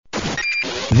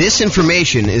This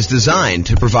information is designed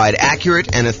to provide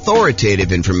accurate and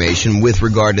authoritative information with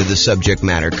regard to the subject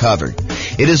matter covered.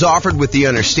 It is offered with the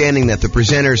understanding that the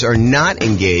presenters are not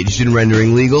engaged in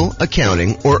rendering legal,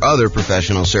 accounting, or other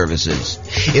professional services.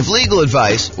 If legal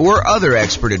advice or other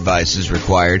expert advice is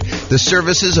required, the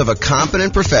services of a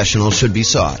competent professional should be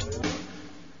sought.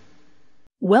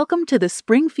 Welcome to the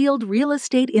Springfield Real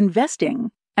Estate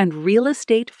Investing and Real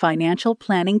Estate Financial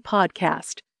Planning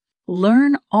Podcast.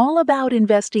 Learn all about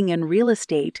investing in real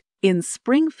estate in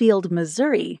Springfield,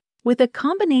 Missouri, with a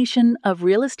combination of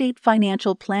real estate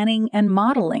financial planning and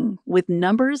modeling with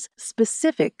numbers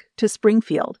specific to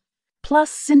Springfield, plus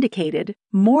syndicated,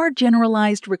 more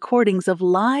generalized recordings of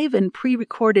live and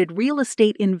pre-recorded real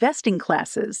estate investing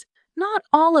classes, not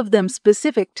all of them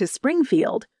specific to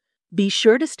Springfield. Be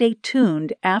sure to stay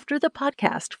tuned after the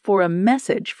podcast for a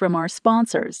message from our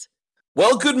sponsors.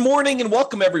 Well, good morning and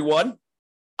welcome, everyone.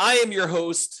 I am your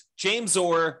host, James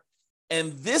Orr,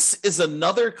 and this is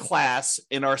another class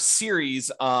in our series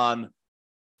on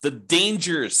the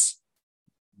dangers,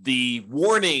 the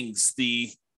warnings,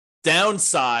 the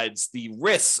downsides, the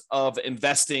risks of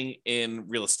investing in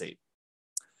real estate.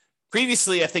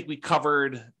 Previously, I think we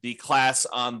covered the class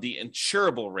on the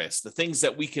insurable risk, the things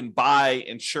that we can buy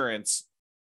insurance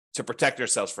to protect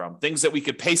ourselves from, things that we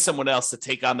could pay someone else to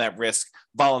take on that risk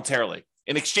voluntarily.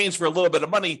 In exchange for a little bit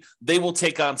of money, they will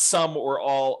take on some or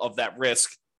all of that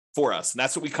risk for us. And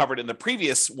that's what we covered in the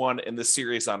previous one in this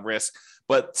series on risk.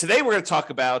 But today we're going to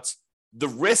talk about the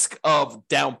risk of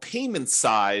down payment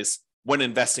size when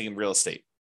investing in real estate.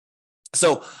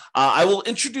 So I will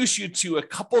introduce you to a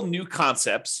couple new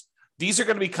concepts. These are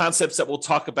going to be concepts that we'll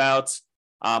talk about.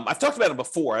 I've talked about them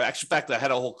before. Actually, in fact, I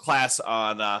had a whole class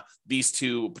on these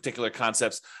two particular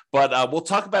concepts, but we'll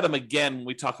talk about them again when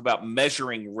we talk about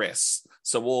measuring risks.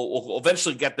 So we'll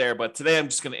eventually get there, but today I'm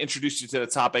just going to introduce you to the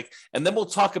topic, and then we'll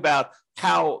talk about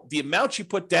how the amount you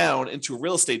put down into a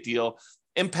real estate deal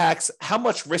impacts how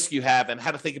much risk you have and how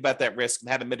to think about that risk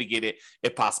and how to mitigate it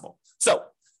if possible. So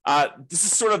this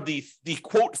is sort of the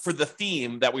quote for the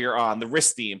theme that we are on, the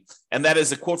risk theme, and that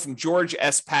is a quote from George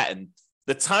S. Patton.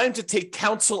 The time to take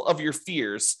counsel of your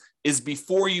fears is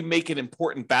before you make an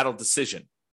important battle decision.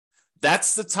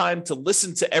 That's the time to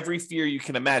listen to every fear you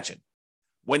can imagine.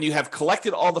 When you have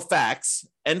collected all the facts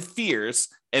and fears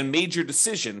and made your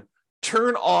decision,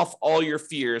 turn off all your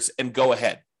fears and go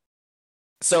ahead.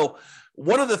 So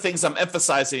one of the things I'm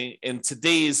emphasizing in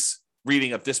today's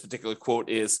reading of this particular quote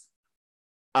is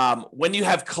when you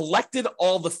have collected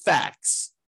all the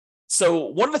facts. So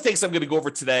one of the things I'm going to go over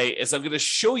today is I'm going to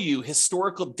show you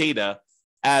historical data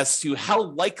as to how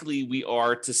likely we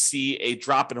are to see a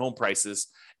drop in home prices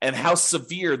and how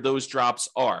severe those drops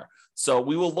are. So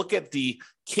we will look at the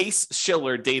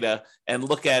Case-Shiller data and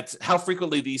look at how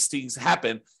frequently these things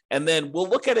happen. And then we'll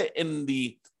look at it in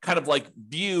the kind of like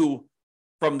view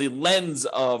from the lens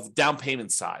of down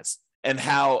payment size and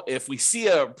how if we see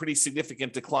a pretty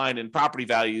significant decline in property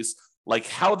values, like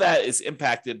how that is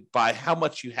impacted by how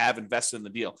much you have invested in the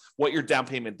deal, what your down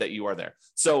payment that you are there.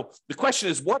 So the question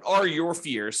is, what are your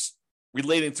fears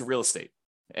relating to real estate?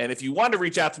 And if you want to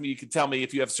reach out to me, you can tell me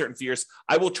if you have certain fears.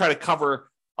 I will try to cover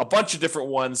a bunch of different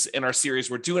ones in our series.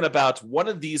 We're doing about one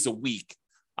of these a week.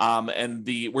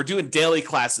 We're doing daily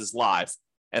classes live.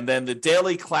 And then the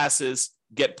daily classes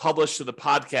get published to the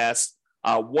podcast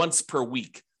once per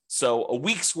week. So a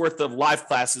week's worth of live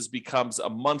classes becomes a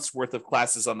month's worth of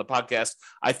classes on the podcast.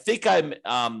 I think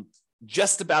I'm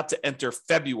just about to enter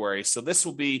February. So this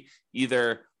will be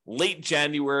either late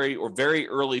January or very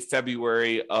early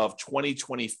February of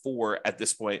 2024 at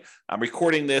this point. I'm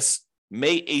recording this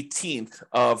May 18th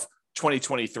of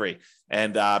 2023.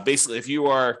 And basically, if you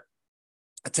are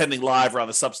attending live or on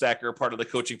the Substack or part of the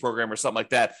coaching program or something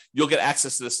like that, you'll get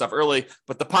access to this stuff early,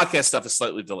 but the podcast stuff is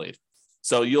slightly delayed.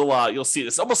 So you'll see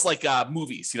this almost like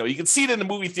movies. You can see it in the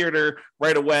movie theater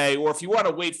right away, or if you want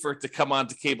to wait for it to come on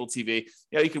to cable TV,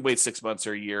 you can wait 6 months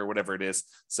or a year, whatever it is.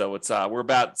 So it's we're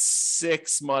about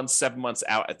 6 months, 7 months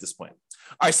out at this point.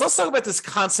 All right, so let's talk about this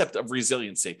concept of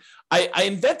resiliency. I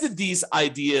invented these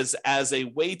ideas as a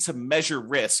way to measure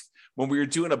risk when we were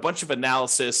doing a bunch of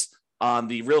analysis on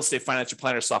the real estate financial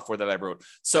planner software that I wrote.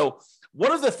 So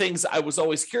one of the things I was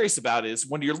always curious about is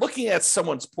when you're looking at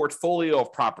someone's portfolio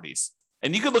of properties.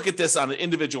 And you can look at this on an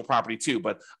individual property too,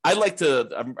 but I like to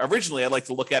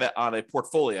look at it on a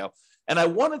portfolio. And I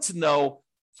wanted to know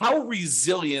how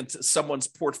resilient someone's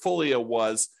portfolio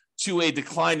was to a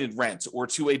decline in rent or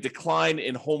to a decline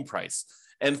in home price.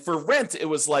 And for rent, it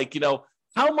was like,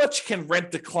 how much can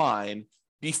rent decline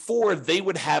before they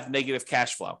would have negative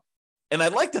cash flow? And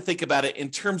I'd like to think about it in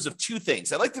terms of two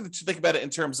things. I'd like to think about it in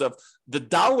terms of the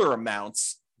dollar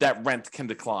amounts that rent can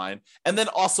decline, and then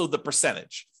also the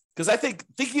percentage. Because I think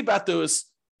thinking about those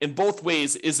in both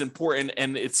ways is important,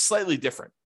 and it's slightly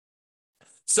different.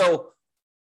 So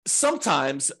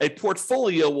sometimes a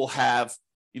portfolio will have,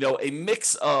 a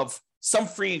mix of some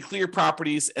free and clear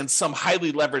properties and some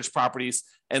highly leveraged properties.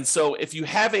 And so if you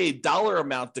have a dollar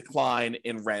amount decline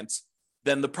in rent,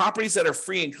 then the properties that are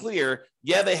free and clear,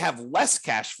 they have less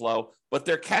cash flow, but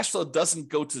their cash flow doesn't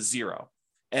go to zero.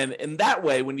 And in that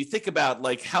way, when you think about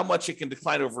like how much it can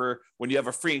decline over when you have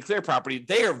a free and clear property,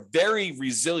 they are very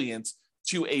resilient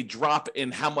to a drop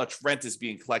in how much rent is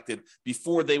being collected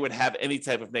before they would have any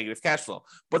type of negative cash flow.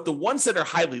 But the ones that are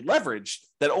highly leveraged,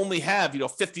 that only have,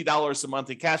 $50 a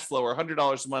month in cash flow or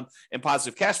 $100 a month in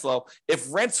positive cash flow,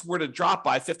 if rents were to drop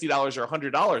by $50 or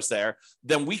 $100 there,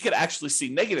 then we could actually see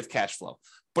negative cash flow.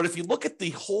 But if you look at the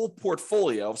whole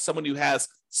portfolio of someone who has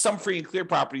some free and clear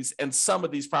properties and some of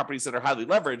these properties that are highly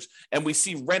leveraged, and we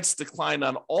see rents decline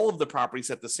on all of the properties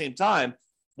at the same time,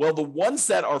 well, the ones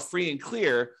that are free and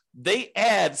clear, they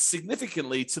add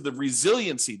significantly to the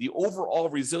resiliency, the overall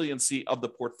resiliency of the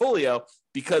portfolio,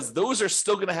 because those are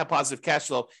still going to have positive cash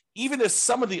flow, even if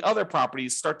some of the other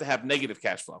properties start to have negative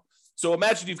cash flow. So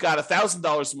imagine you've got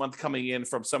 $1,000 a month coming in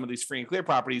from some of these free and clear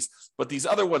properties, but these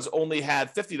other ones only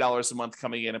had $50 a month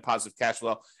coming in positive cash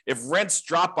flow. If rents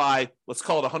drop by, let's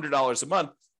call it $100 a month,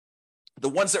 the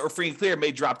ones that were free and clear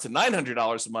may drop to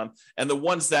 $900 a month, and the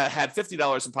ones that had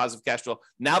 $50 in positive cash flow,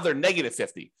 now they're negative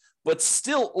 50. But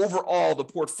still, overall, the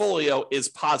portfolio is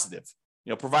positive,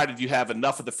 provided you have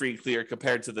enough of the free and clear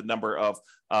compared to the number of,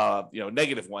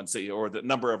 negative ones, or the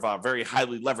number of very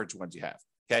highly leveraged ones you have.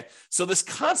 Okay, so this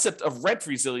concept of rent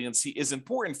resiliency is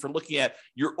important for looking at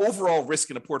your overall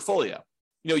risk in a portfolio.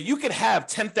 You could have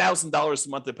 $10,000 a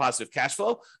month in positive cash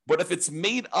flow, but if it's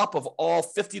made up of all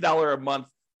 $50 a month,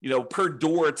 per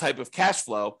door type of cash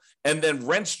flow, and then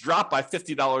rents drop by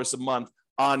 $50 a month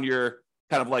on your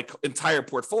kind of like entire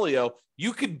portfolio,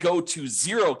 you could go to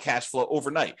zero cash flow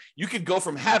overnight. You could go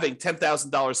from having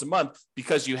 $10,000 a month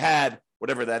because you had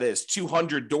whatever that is,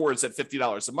 200 doors at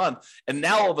 $50 a month. And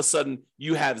now all of a sudden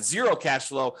you have zero cash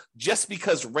flow just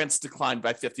because rents declined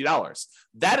by $50.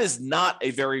 That is not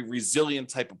a very resilient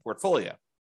type of portfolio.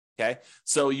 Okay.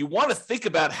 So you want to think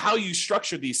about how you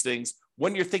structure these things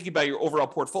when you're thinking about your overall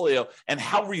portfolio and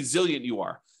how resilient you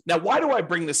are. Now, why do I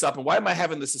bring this up, and why am I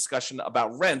having this discussion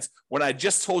about rent when I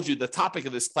just told you the topic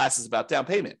of this class is about down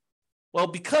payment? Well,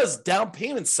 because down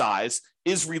payment size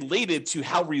is related to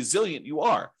how resilient you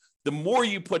are. The more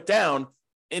you put down,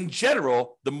 in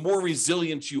general, the more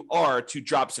resilient you are to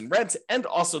drops in rent and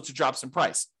also to drops in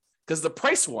price. Because the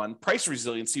price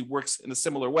resiliency works in a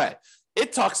similar way.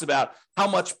 It talks about how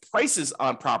much prices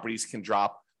on properties can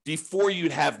drop before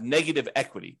you'd have negative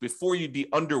equity, before you'd be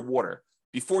underwater,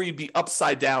 before you'd be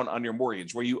upside down on your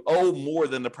mortgage, where you owe more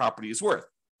than the property is worth.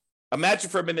 Imagine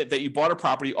for a minute that you bought a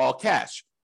property all cash.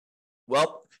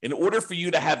 Well, in order for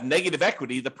you to have negative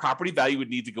equity, the property value would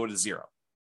need to go to zero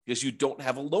because you don't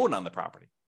have a loan on the property.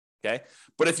 Okay.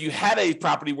 But if you had a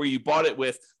property where you bought it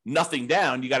with nothing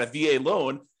down, you got a VA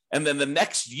loan, and then the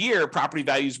next year property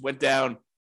values went down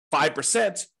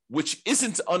 5%, which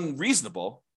isn't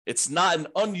unreasonable. It's not an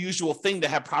unusual thing to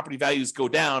have property values go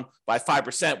down by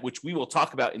 5%, which we will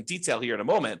talk about in detail here in a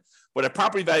moment. But if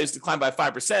property values decline by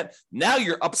 5%, now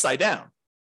you're upside down.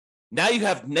 Now you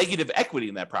have negative equity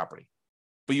in that property,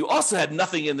 but you also had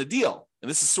nothing in the deal. And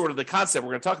this is sort of the concept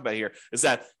we're going to talk about here, is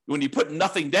that when you put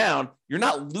nothing down, you're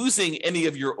not losing any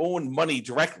of your own money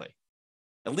directly,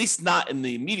 at least not in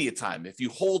the immediate time. If you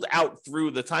hold out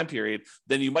through the time period,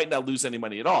 then you might not lose any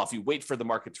money at all if you wait for the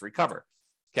market to recover.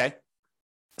 Okay.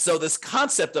 So this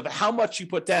concept of how much you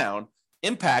put down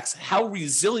impacts how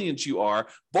resilient you are,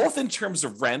 both in terms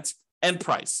of rent and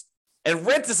price. And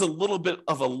rent is a little bit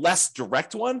of a less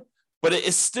direct one, but it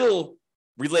is still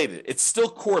related. It's still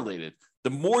correlated. The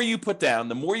more you put down,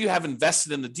 the more you have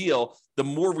invested in the deal, the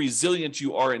more resilient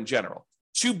you are in general.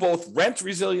 To both rent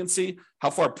resiliency,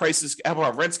 how far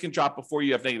rents can drop before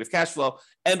you have negative cash flow,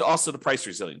 and also the price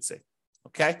resiliency.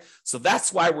 Okay, so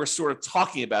that's why we're sort of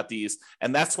talking about these,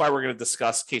 and that's why we're going to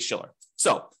discuss Case-Shiller.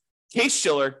 So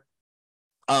Case-Shiller,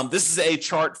 this is a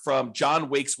chart from John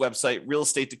Wake's website,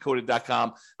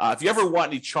 realestateDecoded.com. If you ever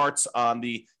want any charts on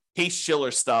the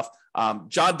Case-Shiller stuff.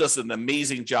 John does an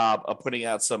amazing job of putting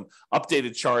out some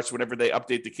updated charts whenever they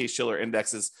update the Case-Shiller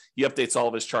indexes. He updates all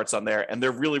of his charts on there, and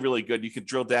they're really, really good. You can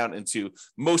drill down into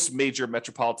most major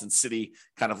metropolitan city,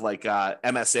 kind of like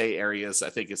MSA areas, I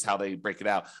think is how they break it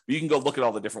out. But you can go look at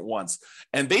all the different ones.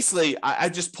 And basically, I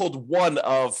just pulled one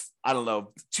of,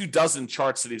 24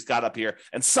 charts that he's got up here.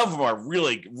 And some of them are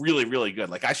really, really, really good.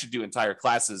 Like I should do entire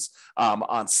classes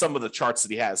on some of the charts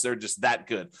that he has. They're just that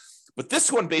good. But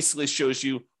this one basically shows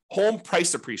you home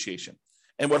price appreciation.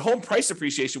 And what home price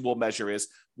appreciation will measure is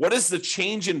what is the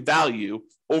change in value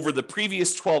over the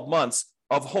previous 12 months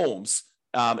of homes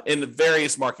in the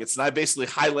various markets. And I basically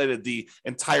highlighted the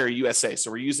entire USA.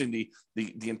 So we're using the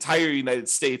entire United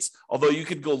States, although you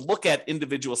could go look at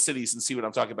individual cities and see what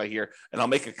I'm talking about here. And I'll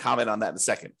make a comment on that in a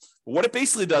second. But what it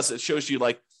basically does, it shows you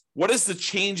like, what is the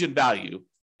change in value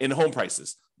in home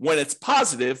prices? When it's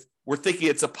positive, we're thinking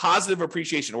it's a positive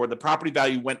appreciation or the property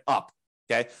value went up.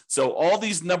 Okay, so all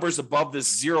these numbers above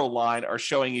this zero line are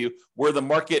showing you where the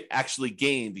market actually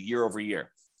gained year over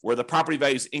year, where the property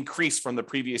values increased from the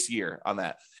previous year on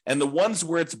that. And the ones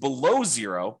where it's below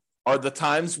zero are the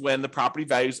times when the property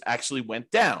values actually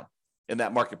went down in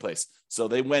that marketplace. So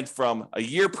they went from a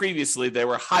year previously, they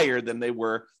were higher than they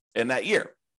were in that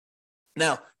year.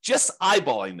 Now, just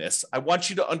eyeballing this, I want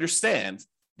you to understand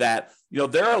that,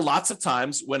 there are lots of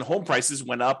times when home prices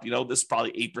went up, this is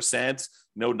probably 8%,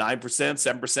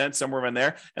 9%, 7%, somewhere in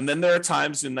there. And then there are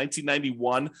times in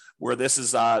 1991 where this is,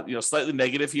 slightly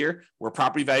negative here, where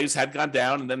property values had gone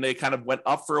down and then they kind of went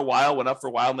up for a while,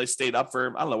 and they stayed up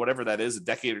for, whatever that is, a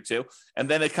decade or two. And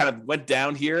then it kind of went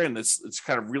down here and it's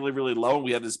kind of really, really low.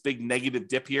 We had this big negative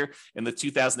dip here in the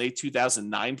 2008,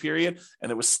 2009 period. And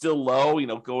it was still low,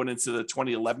 going into the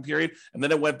 2011 period. And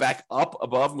then it went back up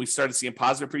above and we started seeing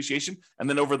positive appreciation. And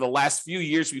then over the last few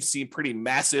years, we've seen pretty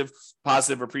massive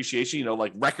positive appreciation,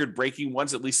 like record-breaking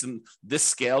ones, at least in this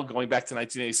scale, going back to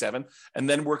 1987. And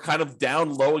then we're kind of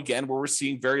down low again, where we're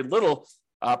seeing very little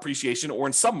appreciation, or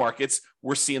in some markets,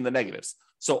 we're seeing the negatives.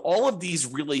 So all of these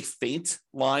really faint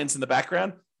lines in the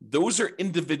background, those are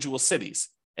individual cities.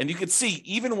 And you can see,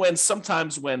 even when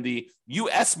sometimes when the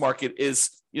U.S. market is,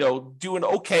 doing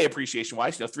okay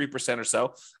appreciation-wise, 3% or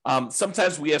so,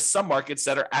 sometimes we have some markets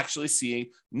that are actually seeing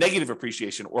negative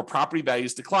appreciation or property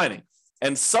values declining.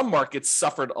 And some markets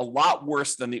suffered a lot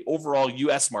worse than the overall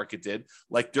U.S. market did.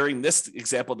 Like during this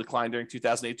example decline during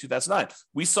 2008, 2009,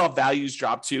 we saw values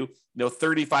drop to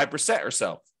 35% or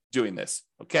so doing this.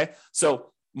 Okay,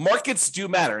 so markets do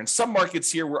matter, and some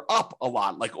markets here were up a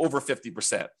lot, like over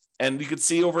 50%. And you could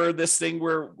see over this thing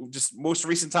where just most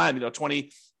recent time,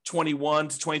 2021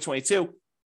 to 2022,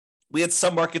 we had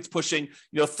some markets pushing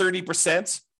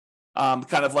 30%.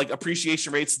 Kind of like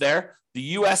appreciation rates there. The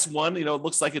U.S. one, it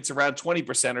looks like it's around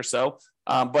 20% or so,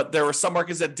 but there were some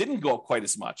markets that didn't go up quite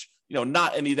as much.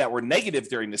 Not any that were negative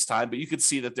during this time, but you could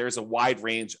see that there's a wide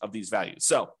range of these values.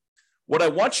 So what I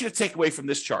want you to take away from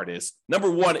this chart is, number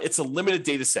one, it's a limited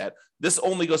data set. This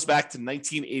only goes back to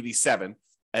 1987.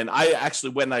 And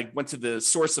when I went to the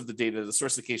source of the data, the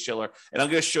source of Case-Shiller, and I'm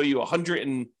going to show you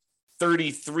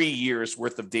 133 years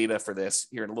worth of data for this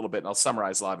here in a little bit, and I'll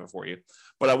summarize a lot of it for you.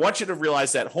 But I want you to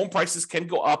realize that home prices can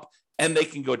go up and they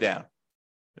can go down.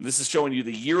 And this is showing you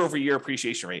the year-over-year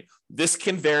appreciation rate. This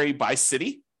can vary by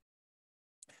city.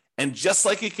 And just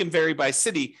like it can vary by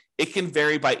city, it can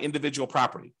vary by individual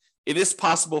property. It is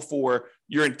possible for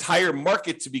your entire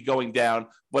market to be going down,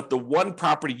 but the one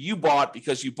property you bought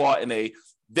because you bought in a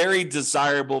very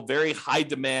desirable, very high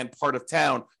demand part of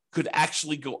town could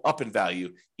actually go up in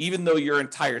value, even though your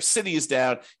entire city is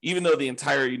down, even though the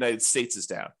entire United States is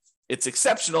down. It's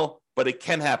exceptional, but it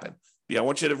can happen. I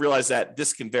want you to realize that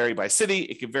this can vary by city,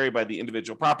 it can vary by the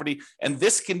individual property, and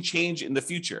this can change in the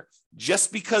future.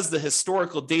 Just because the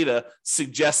historical data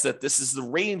suggests that this is the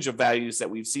range of values that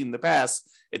we've seen in the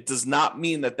past, it does not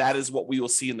mean that that is what we will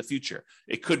see in the future.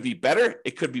 It could be better,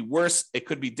 it could be worse, it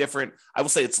could be different. I will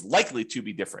say it's likely to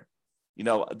be different.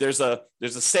 There's a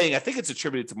saying, I think it's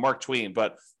attributed to Mark Twain,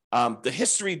 but the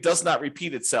history does not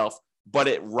repeat itself, but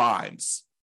it rhymes.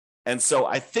 And so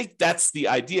I think that's the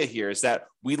idea here, is that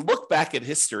we look back at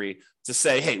history to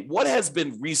say, hey, what has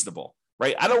been reasonable,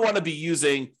 right? I don't want to be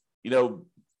using,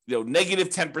 negative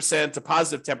 10% to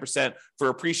positive 10% for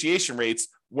appreciation rates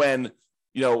when,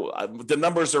 the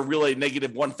numbers are really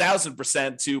negative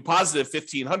 1,000% to positive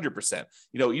 1,500%.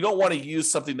 You don't want to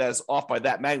use something that is off by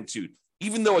that magnitude.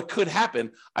 Even though it could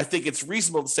happen, I think it's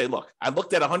reasonable to say, look, I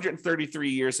looked at 133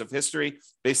 years of history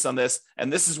based on this,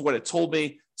 and this is what it told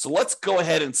me. So let's go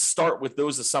ahead and start with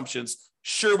those assumptions.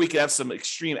 Sure, we could have some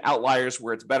extreme outliers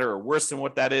where it's better or worse than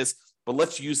what that is, but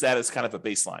let's use that as kind of a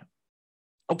baseline.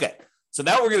 Okay, So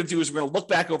now what we're going to do is we're going to look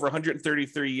back over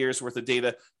 133 years worth of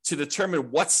data to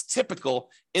determine what's typical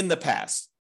in the past.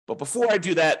 But before I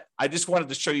do that, I just wanted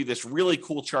to show you this really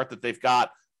cool chart that they've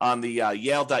got on the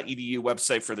Yale.edu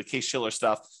website for the Case-Shiller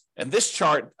stuff. And this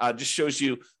chart just shows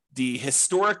you the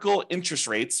historical interest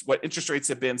rates, what interest rates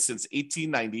have been since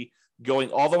 1890, going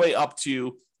all the way up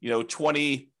to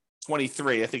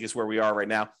 2023, I think is where we are right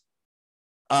now.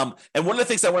 And one of the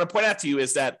things I want to point out to you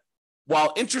is that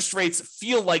while interest rates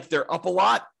feel like they're up a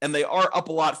lot, and they are up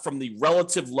a lot from the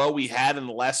relative low we had in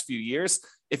the last few years,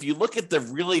 if you look at the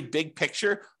really big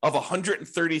picture of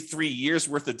 133 years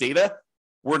worth of data,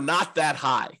 we're not that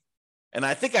high. And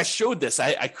I think I showed this.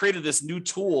 I created this new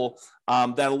tool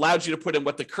that allowed you to put in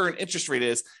what the current interest rate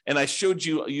is. And I showed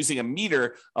you using a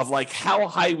meter of like how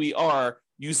high we are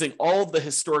using all of the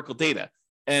historical data.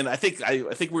 And I think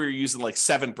we were using like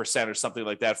 7% or something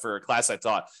like that for a class I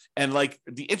taught. And like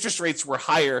the interest rates were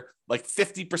higher like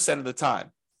 50% of the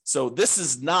time. So this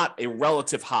is not a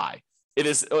relative high. It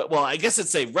is, well, I guess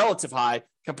it's a relative high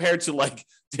compared to like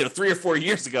 3 or 4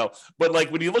 years ago. But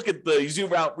like when you look at you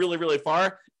zoom out really, really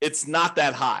far, it's not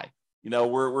that high.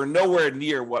 We're nowhere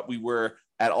near what we were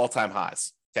at all-time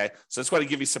highs. Okay. So I just want to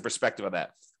give you some perspective on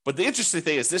that. But the interesting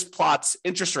thing is this plots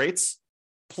interest rates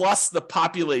plus the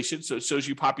population. So it shows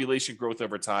you population growth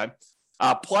over time.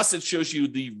 Plus it shows you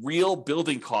the real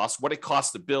building costs, what it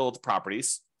costs to build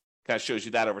properties. Kind of shows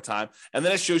you that over time. And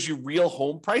then it shows you real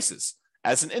home prices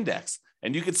as an index.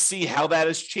 And you can see how that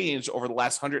has changed over the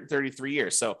last 133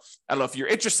 years. So I don't know if you're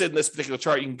interested in this particular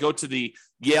chart, you can go to the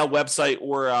Yale website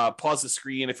or pause the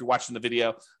screen if you're watching the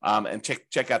video and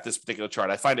check out this particular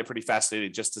chart. I find it pretty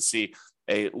fascinating just to see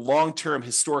a long-term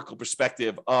historical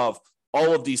perspective of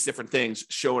all of these different things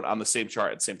shown on the same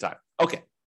chart at the same time. Okay.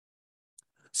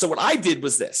 So what I did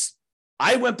was this.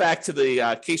 I went back to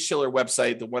the Case-Shiller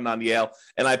website, the one on Yale,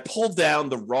 and I pulled down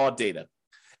the raw data.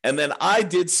 And then I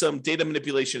did some data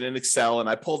manipulation in Excel, and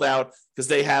I pulled out, because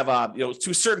they have,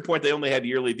 to a certain point, they only had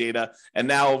yearly data. And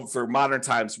now for modern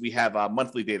times, we have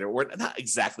monthly data, or not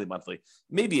exactly monthly.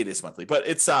 Maybe it is monthly, but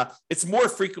it's more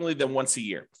frequently than once a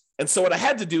year. And so what I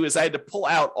had to do is I had to pull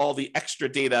out all the extra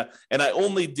data, and I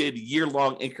only did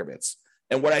year-long increments.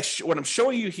 And what I'm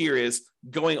showing you here is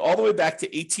going all the way back to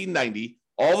 1890,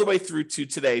 all the way through to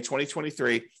today,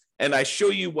 2023, and I show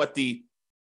you what the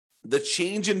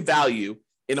change in value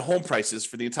in home prices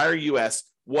for the entire U.S.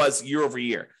 was year over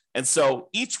year. And so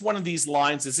each one of these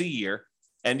lines is a year.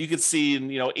 And you can see in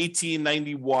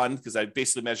 1891, because I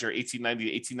basically measure 1890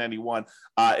 to 1891,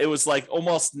 it was like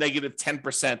almost negative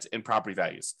 10% in property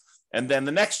values. And then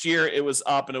the next year it was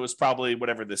up, and it was probably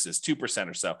whatever this is, 2%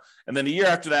 or so. And then the year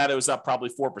after that, it was up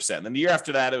probably 4%. And then the year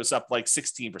after that, it was up like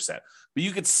 16%. But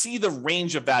you could see the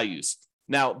range of values.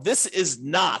 Now, this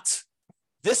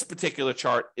particular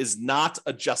chart is not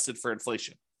adjusted for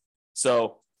inflation.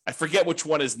 So I forget which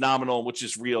one is nominal and which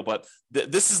is real, but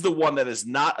this is the one that is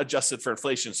not adjusted for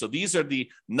inflation. So these are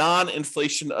the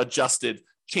non-inflation adjusted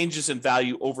changes in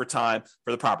value over time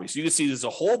for the property. So you can see there's a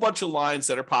whole bunch of lines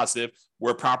that are positive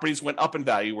where properties went up in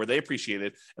value, where they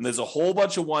appreciated, and there's a whole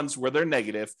bunch of ones where they're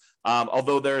negative,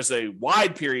 although there's a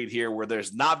wide period here where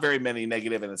there's not very many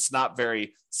negative, and it's not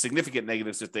very significant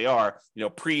negatives if they are.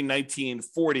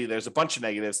 Pre-1940, there's a bunch of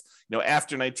negatives.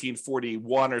 After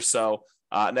 1941 or so,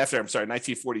 and after,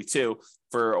 1942,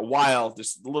 for a while,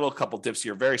 there's a little couple dips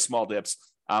here, very small dips.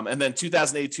 And then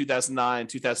 2008, 2009,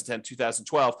 2010,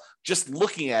 2012, just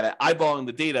looking at it, eyeballing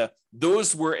the data,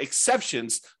 those were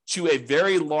exceptions to a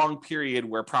very long period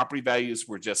where property values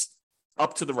were just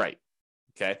up to the right.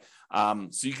 Okay.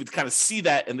 So you could kind of see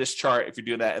that in this chart if you're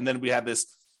doing that. And then we have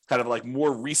this kind of like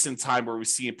more recent time where we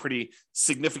see a pretty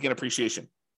significant appreciation.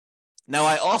 Now,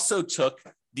 I also took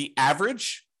the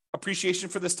average appreciation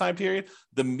for this time period,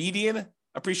 the median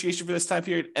appreciation for this time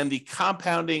period, and the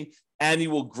compounding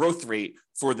annual growth rate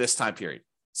for this time period.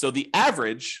 So the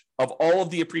average of all of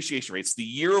the appreciation rates, the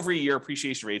year over year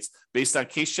appreciation rates based on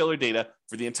Case-Shiller data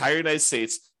for the entire United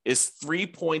States is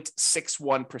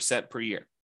 3.61% per year.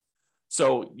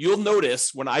 So you'll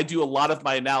notice when I do a lot of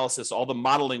my analysis, all the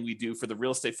modeling we do for the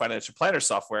real estate financial planner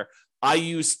software, I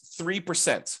use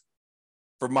 3%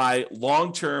 for my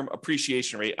long-term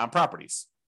appreciation rate on properties.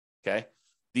 Okay.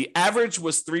 The average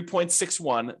was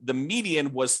 3.61. The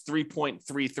median was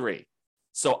 3.33.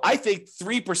 So I think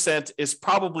 3% is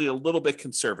probably a little bit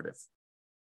conservative.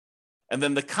 And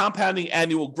then the compounding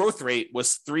annual growth rate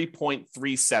was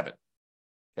 3.37.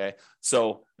 Okay.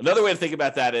 So another way to think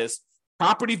about that is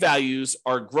property values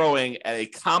are growing at a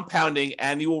compounding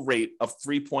annual rate of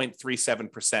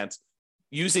 3.37%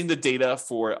 using the data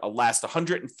for the last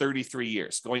 133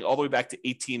 years, going all the way back to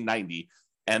 1890.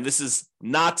 And this is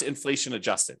not inflation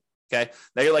adjusted. Okay.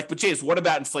 Now you're like, but James, what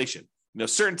about inflation?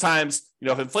 Certain times,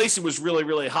 if inflation was really,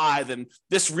 really high, then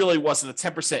this really wasn't a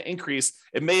 10% increase.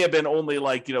 It may have been only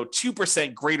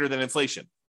 2% greater than inflation.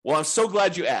 Well, I'm so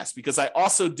glad you asked, because I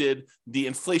also did the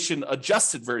inflation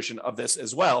adjusted version of this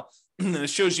as well. And it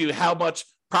shows you how much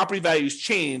property values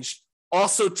changed,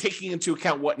 also taking into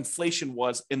account what inflation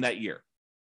was in that year.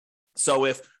 So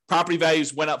if property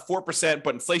values went up 4%,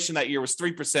 but inflation that year was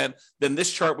 3%, then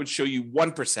this chart would show you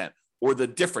 1%, or the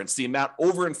difference, the amount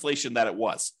over inflation that it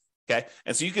was. Okay.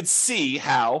 And so you could see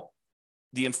how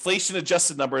the inflation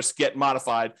adjusted numbers get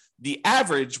modified. The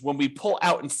average when we pull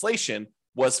out inflation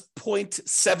was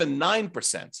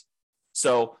 0.79%.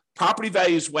 So property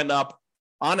values went up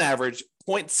on average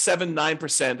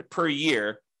 0.79% per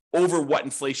year over what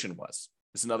inflation was.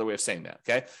 Is another way of saying that.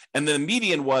 Okay. And the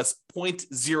median was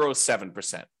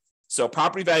 0.07%. So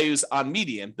property values on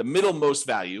median, the middlemost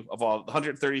value of all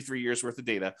 133 years worth of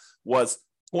data, was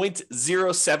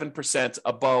 0.07%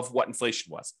 above what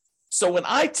inflation was. So when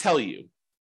I tell you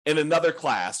in another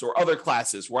class or other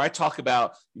classes where I talk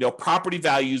about, property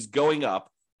values going up,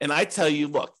 and I tell you,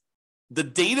 look, the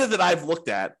data that I've looked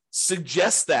at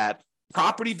suggests that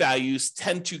property values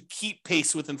tend to keep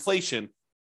pace with inflation,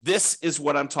 this is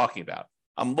what I'm talking about.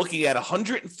 I'm looking at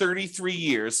 133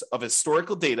 years of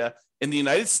historical data in the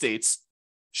United States.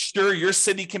 Sure, your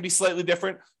city can be slightly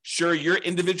different. Sure, your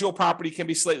individual property can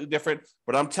be slightly different.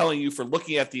 But I'm telling you, for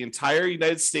looking at the entire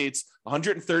United States,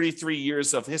 133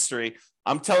 years of history,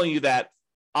 I'm telling you that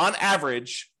on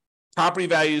average, property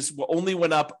values only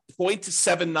went up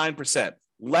 0.79%,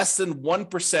 less than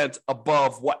 1%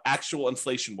 above what actual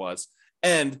inflation was.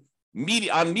 And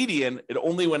on median, it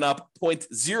only went up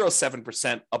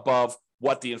 0.07% above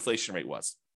what the inflation rate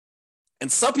was.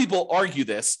 And some people argue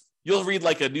this. You'll read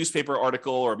like a newspaper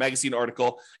article or a magazine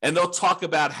article, and they'll talk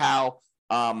about how,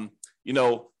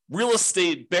 real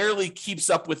estate barely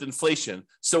keeps up with inflation,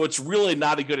 so it's really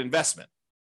not a good investment.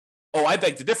 Oh, I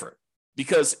beg to differ,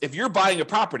 because if you're buying a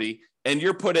property and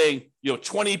you're putting,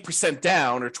 20%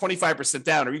 down or 25%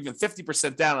 down or even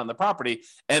 50% down on the property,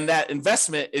 and that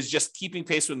investment is just keeping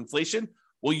pace with inflation,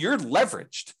 well, you're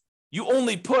leveraged. You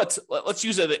only put, let's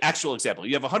use an actual example.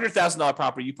 You have a $100,000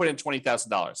 property, you put in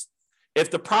 $20,000.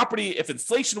 If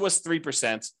inflation was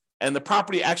 3% and the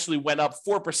property actually went up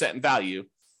 4% in value,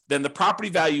 then the property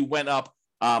value went up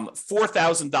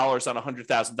 $4,000 on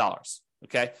 $100,000.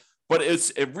 Okay. But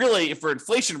it really, for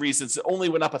inflation reasons, it only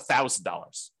went up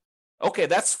 $1,000. Okay.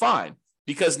 That's fine,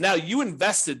 because now you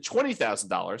invested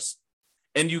 $20,000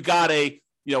 and you got a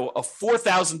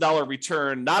 $4,000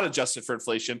 return not adjusted for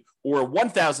inflation, or a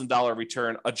 $1,000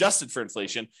 return adjusted for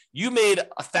inflation. You made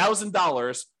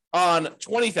 $1,000 on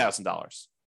 $20,000.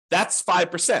 That's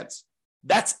 5%.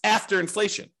 That's after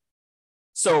inflation.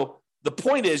 So the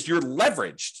point is, you're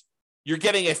leveraged. You're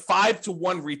getting a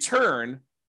 5-to-1 return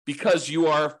because you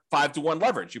are 5-to-1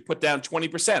 leverage. You put down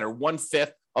 20% or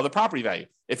 1/5 of the property value.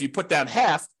 If you put down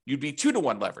half, you'd be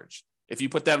 2-to-1 leverage. If you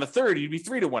put down a third, you'd be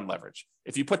 3-to-1 leverage.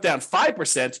 If you put down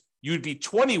 5%, you'd be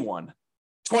 20-to-1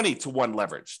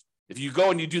 leveraged. If you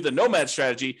go and you do the nomad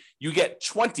strategy, you get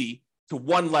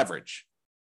 20-to-1 leverage.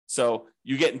 So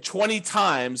you're getting 20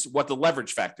 times what the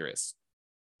leverage factor is.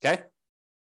 Okay.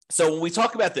 So when we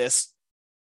talk about this,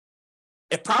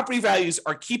 if property values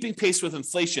are keeping pace with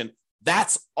inflation,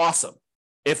 that's awesome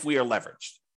if we are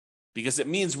leveraged, because it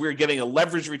means we're getting a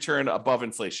leverage return above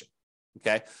inflation.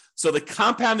 Okay. So the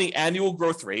compounding annual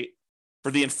growth rate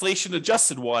for the inflation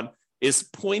adjusted one is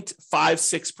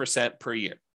 0.56% per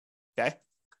year. Okay.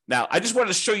 Now, I just wanted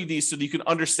to show you these so that you can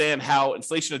understand how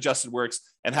inflation adjusted works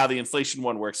and how the inflation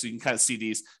one works. So you can kind of see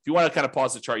these. If you want to kind of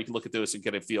pause the chart, you can look at those and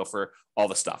get a feel for all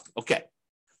the stuff. Okay.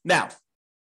 Now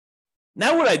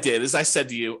what I did is I said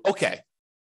to you, okay,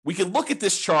 we can look at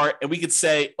this chart and we could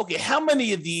say, okay, how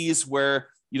many of these were,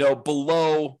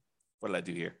 below, what did I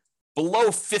do here? Below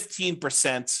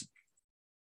 15%.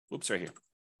 Whoops, right here.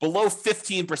 Below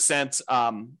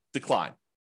 15% decline.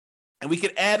 And we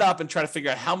could add up and try to figure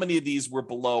out how many of these were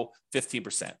below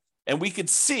 15%. And we could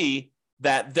see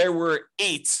that there were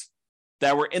 8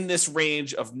 that were in this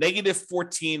range of negative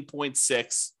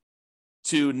 14.6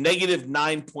 to negative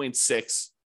 9.6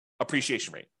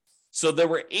 appreciation rate. So there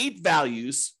were 8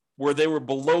 values where they were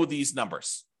below these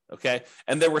numbers. Okay.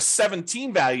 And there were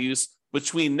 17 values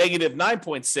between negative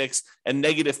 9.6 and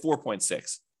negative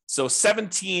 4.6. So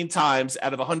 17 times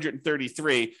out of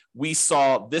 133, we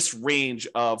saw this range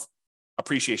of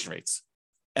appreciation rates.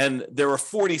 And there were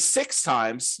 46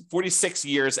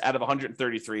 years out of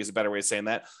 133 is a better way of saying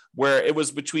that, where it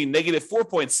was between negative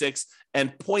 4.6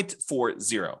 and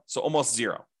 0.40. So almost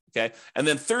zero. Okay. And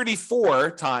then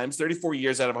 34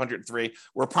 years out of 103,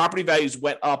 where property values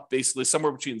went up basically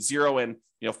somewhere between 0 and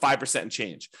 5% and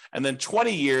change. And then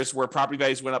 20 years where property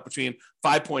values went up between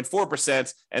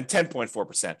 5.4% and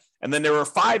 10.4%. And then there were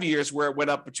 5 years where it went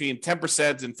up between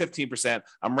 10% and 15%.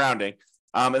 I'm rounding.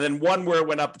 And then one where it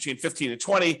went up between 15 and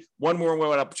 20, one where it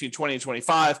went up between 20 and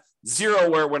 25, 0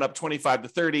 where it went up 25 to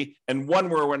 30, and one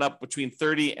where it went up between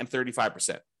 30 and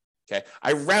 35%. Okay.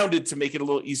 I rounded to make it a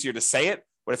little easier to say it.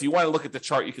 But if you want to look at the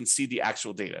chart, you can see the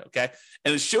actual data, okay?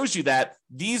 And it shows you that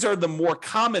these are the more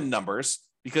common numbers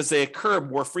because they occur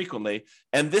more frequently.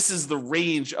 And this is the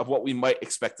range of what we might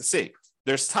expect to see.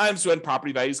 There's times when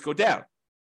property values go down.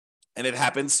 And it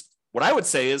happens, what I would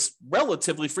say is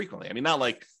relatively frequently. I mean, not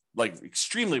like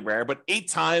extremely rare, but 8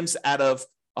 times out of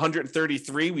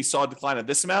 133, we saw a decline of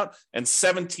this amount, and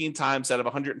 17 times out of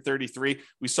 133,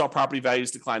 we saw property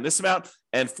values decline this amount,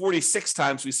 and 46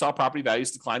 times we saw property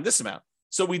values decline this amount.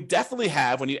 So we definitely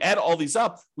have, when you add all these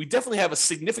up, we definitely have a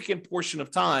significant portion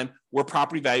of time where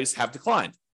property values have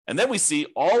declined. And then we see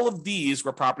all of these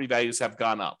where property values have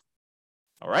gone up.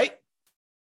 All right.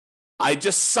 I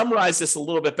just summarized this a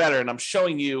little bit better, and I'm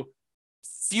showing you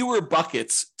fewer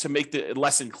buckets to make the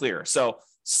lesson clear. So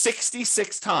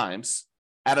 66 times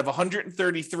out of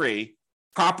 133,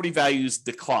 property values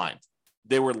declined.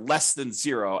 They were less than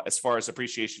 0 as far as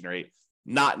appreciation rate,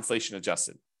 not inflation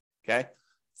adjusted. Okay.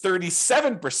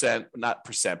 37%, not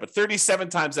percent, but 37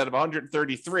 times out of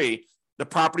 133, the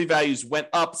property values went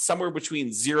up somewhere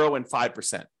between 0 and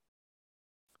 5%.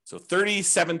 So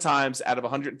 37 times out of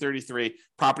 133,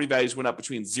 property values went up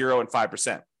between 0 and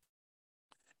 5%.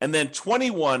 And then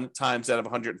 21 times out of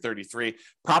 133,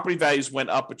 property values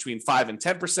went up between 5 and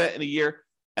 10% in a year.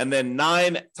 And then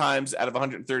 9 times out of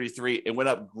 133, it went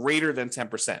up greater than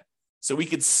 10%. So we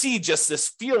could see just this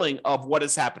feeling of what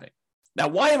is happening. Now,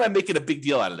 why am I making a big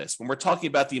deal out of this when we're talking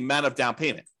about the amount of down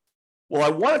payment? Well, I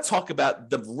want to talk about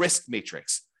the risk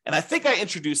matrix. And I think I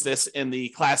introduced this in the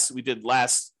class we did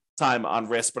last time on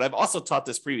risk, but I've also taught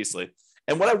this previously.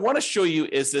 And what I want to show you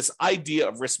is this idea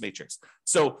of risk matrix.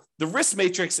 So the risk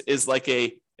matrix is like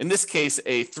in this case,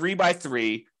 a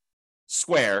 3x3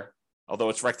 square, although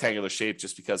it's rectangular shape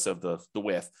just because of the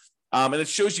width. And it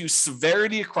shows you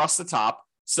severity across the top.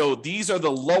 So these are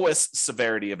the lowest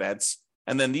severity events.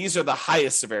 And then these are the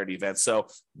highest severity events. So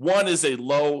 1 is a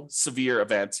low severe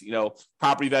event,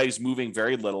 property values moving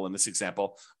very little in this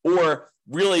example, or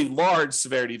really large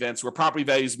severity events where property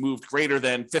values moved greater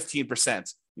than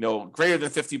 15%, greater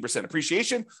than 15%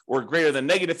 appreciation, or greater than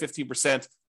negative 15%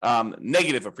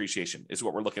 negative appreciation is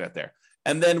what we're looking at there.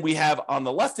 And then we have on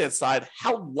the left-hand side,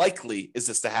 how likely is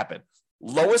this to happen?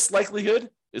 Lowest likelihood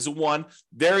is a 1,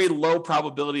 very low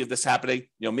probability of this happening,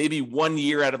 maybe 1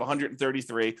 year out of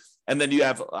 133. And then you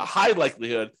have a high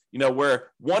likelihood,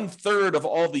 where 1/3 of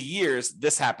all the years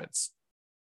this happens.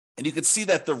 And you can see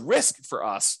that the risk for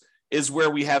us is where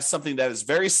we have something that is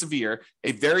very severe,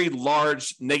 a very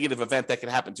large negative event that can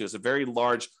happen to us, a very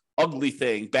large, ugly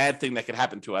thing, bad thing that can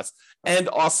happen to us. And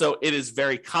also it is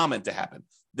very common to happen.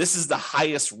 This is the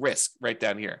highest risk right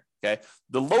down here. Okay.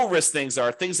 The low risk things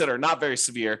are things that are not very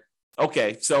severe.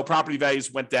 Okay, so property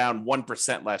values went down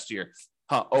 1% last year.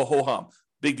 Oh, ho hum.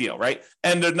 Big deal, right?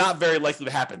 And they're not very likely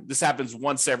to happen. This happens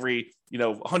once every,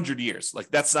 100 years. Like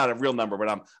that's not a real number, but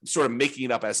I'm sort of making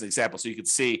it up as an example. So you can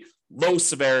see low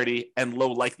severity and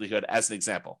low likelihood as an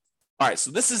example. All right,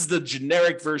 so this is the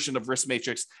generic version of risk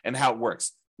matrix and how it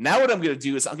works. Now what I'm going to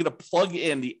do is I'm going to plug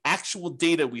in the actual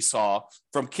data we saw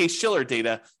from Case-Shiller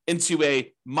data into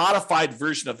a modified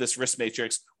version of this risk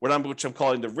matrix, which I'm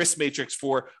calling the risk matrix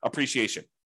for appreciation.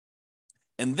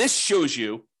 And this shows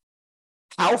you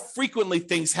how frequently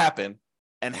things happen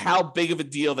and how big of a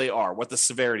deal they are, what the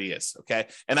severity is, okay?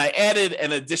 And I added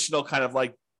an additional kind of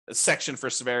like a section for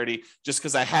severity just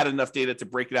because I had enough data to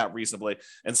break it out reasonably.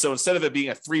 And so instead of it being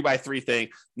a 3x3 thing,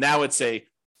 now it's a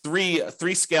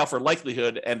three scale for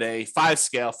likelihood and a 5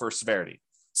 scale for severity.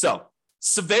 So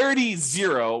severity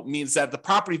 0 means that the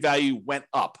property value went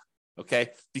up, okay?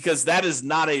 Because that is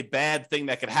not a bad thing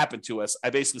that could happen to us. I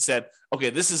basically said,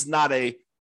 okay, this is not a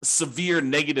severe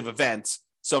negative event.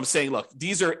 So I'm saying, look,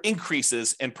 these are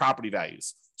increases in property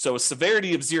values. So a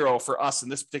severity of 0 for us in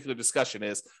this particular discussion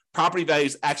is property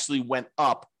values actually went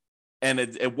up and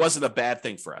it wasn't a bad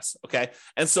thing for us, okay?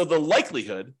 And so the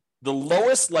likelihood, the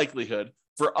lowest likelihood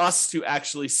for us to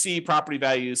actually see property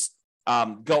values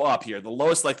go up here, the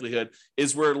lowest likelihood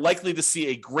is we're likely to see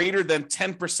a greater than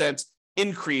 10%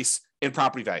 increase in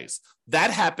property values.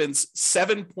 That happens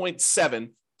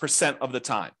 7.7% of the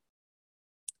time.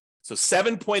 So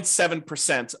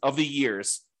 7.7% of the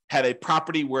years had a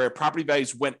property where property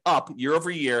values went up year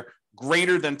over year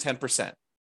greater than 10%.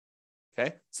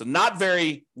 Okay, so not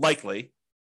very likely,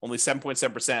 only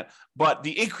 7.7%, but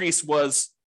the increase was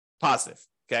positive.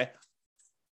 Okay,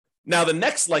 now the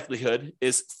next likelihood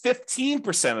is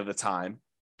 15% of the time,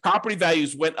 property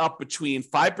values went up between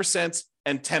 5%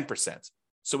 and 10%.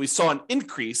 So we saw an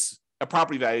increase of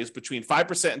property values between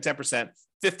 5% and 10%,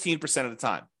 15% of the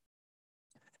time.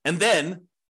 And then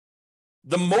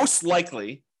the most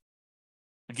likely,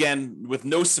 again, with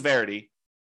no severity,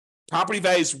 property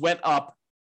values went up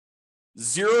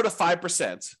 0 to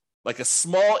 5%, like a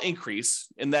small increase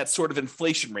in that sort of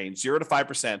inflation range, 0 to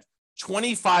 5%,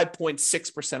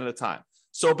 25.6% of the time.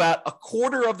 So about a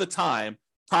quarter of the time,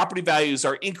 property values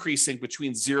are increasing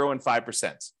between 0 and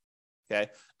 5%. Okay.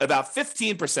 About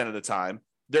 15% of the time,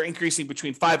 they're increasing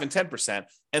between 5 and 10%,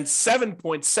 and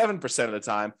 7.7% of the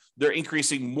time, they're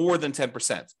increasing more than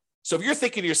 10%. So if you're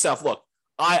thinking to yourself, look,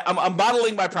 I'm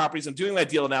modeling my properties, I'm doing my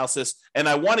deal analysis, and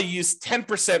I want to use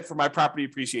 10% for my property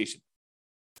appreciation.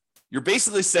 You're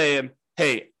basically saying,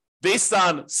 hey, based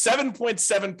on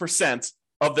 7.7%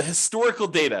 of the historical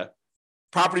data,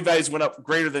 property values went up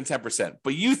greater than 10%.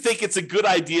 But you think it's a good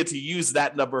idea to use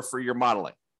that number for your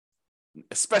modeling,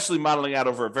 especially modeling out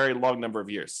over a very long number of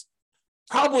years.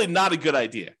 Probably not a good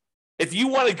idea. If you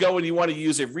want to go and you want to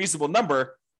use a reasonable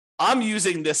number, I'm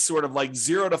using this sort of like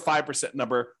 0 to 5%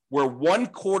 number where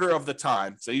 1/4 of the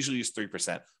time, so I usually use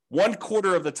 3%,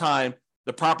 1/4 of the time,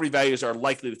 the property values are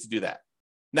likely to do that.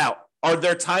 Now, are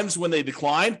there times when they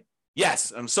decline?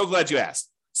 Yes, I'm so glad you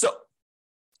asked. So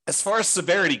as far as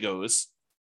severity goes,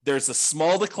 there's a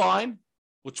small decline,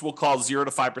 which we'll call 0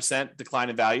 to 5% decline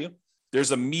in value.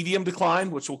 There's a medium decline,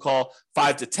 which we'll call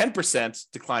 5 to 10%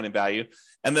 decline in value.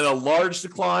 And then a large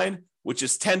decline, which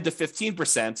is 10 to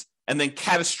 15%, and then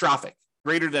catastrophic,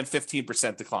 greater than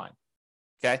 15% decline.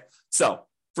 Okay. So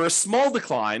for a small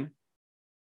decline,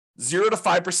 0 to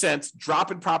 5% drop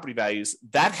in property values,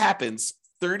 that happens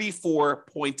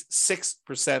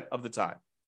 34.6% of the time.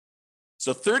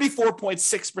 So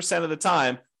 34.6% of the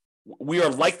time, we are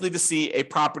likely to see a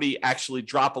property actually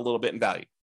drop a little bit in value.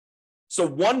 So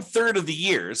 1/3 of the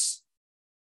years,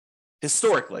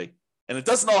 historically, and it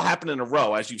doesn't all happen in a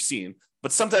row, as you've seen,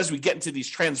 but sometimes we get into these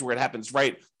trends where it happens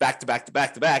right back to back to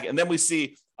back to back, and then we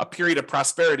see a period of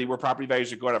prosperity where property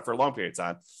values are going up for a long period of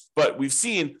time. But we've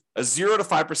seen a 0 to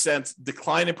 5%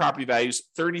 decline in property values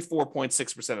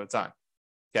 34.6% of the time.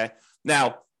 Okay.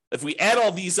 Now, if we add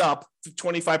all these up,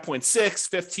 25.6,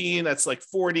 15, that's like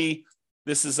 40.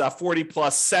 This is 40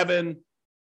 plus 7.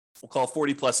 We'll call it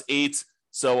 40 plus 8.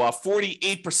 So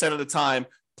 48% of the time,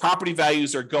 property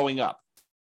values are going up.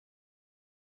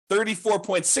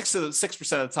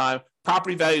 34.6% of the time,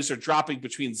 property values are dropping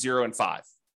between 0 and 5.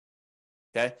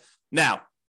 Okay. Now,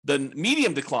 the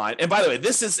medium decline, and by the way,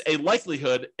 this is a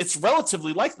likelihood. It's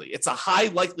relatively likely. It's a high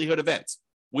likelihood event,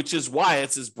 which is why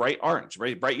it's this bright orange,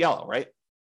 right? Bright yellow, right?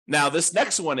 Now, this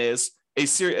next one is a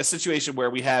situation where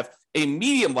we have a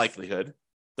medium likelihood.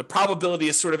 The probability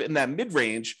is sort of in that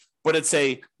mid-range, but it's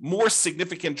a more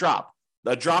significant drop,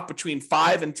 a drop between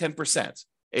 5 and 10%.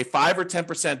 A 5 or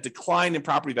 10% decline in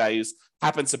property values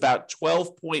happens about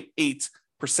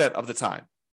 12.8% of the time.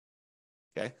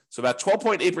 Okay, so about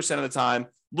 12.8% of the time, a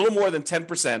little more than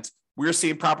 10%, we're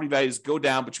seeing property values go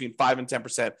down between 5 and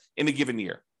 10% in a given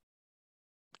year.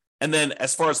 And then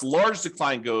as far as large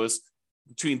decline goes,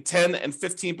 between 10 and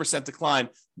 15% decline,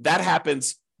 that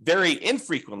happens very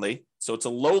infrequently. So it's a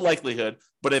low likelihood,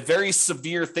 but a very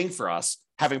severe thing for us,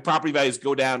 having property values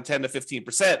go down 10 to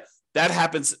 15%. That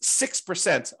happens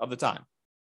 6% of the time.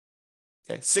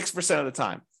 Okay, 6% of the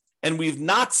time. And we've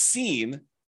not seen,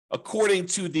 according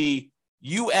to the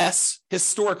U.S.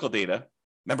 historical data,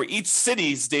 remember, each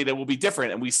city's data will be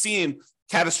different, and we've seen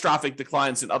catastrophic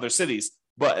declines in other cities.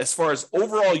 But as far as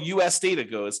overall U.S. data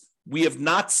goes, we have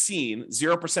not seen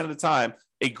 0% of the time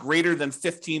a greater than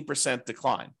 15%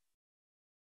 decline,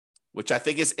 which I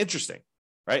think is interesting,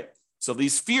 right? So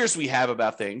these fears we have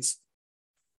about things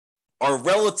are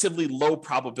relatively low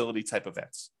probability type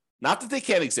events. Not that they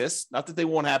can't exist, not that they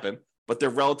won't happen, but they're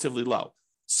relatively low.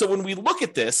 So when we look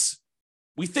at this,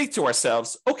 we think to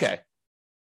ourselves, okay,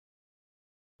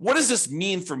 what does this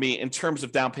mean for me in terms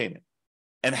of down payment?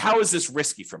 And how is this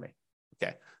risky for me?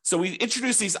 Okay, so we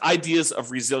introduce these ideas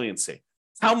of resiliency.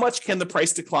 How much can the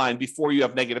price decline before you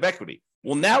have negative equity?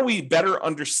 Well, now we better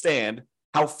understand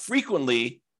how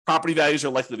frequently property values are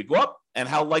likely to go up and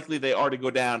how likely they are to go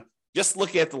down. Just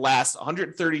look at the last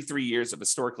 133 years of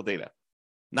historical data.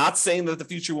 Not saying that the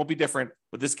future will be different,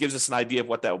 but this gives us an idea of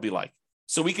what that will be like.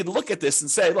 So we can look at this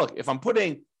and say, look, if I'm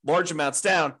putting large amounts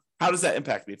down, how does that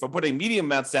impact me? If I'm putting medium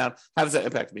amounts down, how does that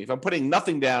impact me? If I'm putting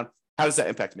nothing down, how does that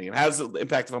impact me? And how does it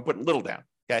impact if I'm putting little down?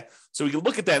 Okay, so we can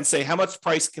look at that and say, how much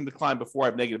price can decline before I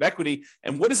have negative equity?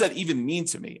 And what does that even mean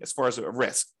to me as far as a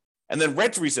risk? And then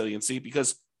rent resiliency,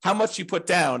 because how much you put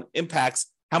down impacts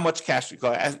how much cash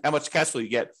flow you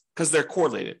get, because they're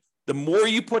correlated. The more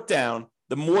you put down,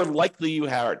 the more likely you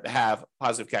are to have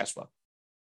positive cash flow.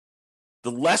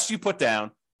 The less you put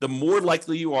down, the more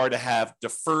likely you are to have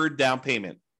deferred down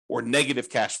payment or negative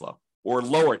cash flow or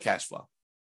lower cash flow.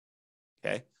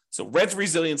 Okay, so rent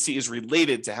resiliency is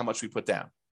related to how much we put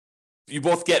down. You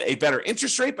both get a better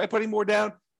interest rate by putting more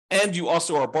down, and you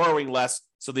also are borrowing less,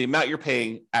 so the amount you're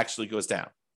paying actually goes down.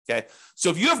 Okay,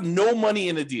 so if you have no money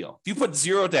in a deal, if you put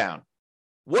zero down,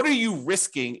 what are you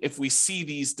risking if we see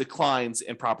these declines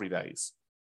in property values?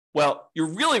 Well,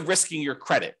 you're really risking your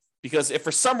credit, because if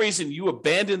for some reason you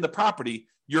abandon the property,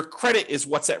 your credit is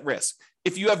what's at risk.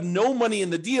 If you have no money in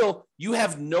the deal, you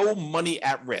have no money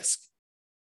at risk.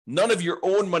 None of your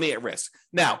own money at risk.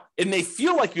 Now, it may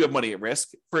feel like you have money at risk.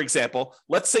 For example,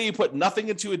 let's say you put nothing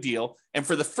into a deal, and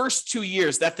for the first 2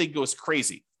 years, that thing goes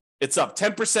crazy. It's up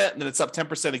 10%, and then it's up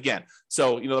 10% again.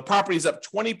 So, the property is up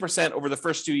 20% over the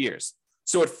first 2 years.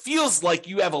 So it feels like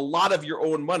you have a lot of your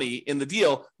own money in the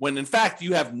deal, when in fact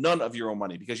you have none of your own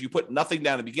money because you put nothing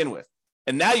down to begin with.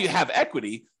 And now you have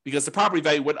equity because the property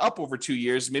value went up over 2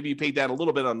 years. Maybe you paid down a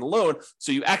little bit on the loan,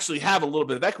 so you actually have a little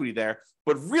bit of equity there.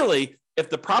 But really, if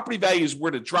the property values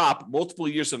were to drop multiple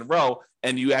years in a row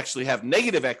and you actually have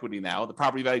negative equity now, the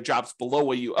property value drops below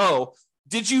what you owe,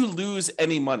 did you lose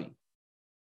any money?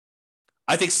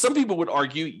 I think some people would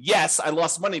argue, yes, I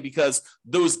lost money because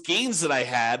those gains that I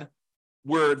had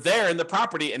were there in the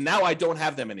property and now I don't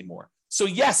have them anymore. So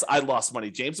yes, I lost money,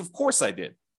 James. Of course I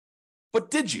did. But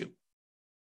did you?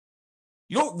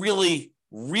 You don't really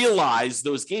realize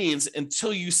those gains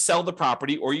until you sell the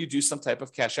property or you do some type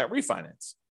of cash out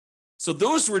refinance. So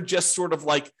those were just sort of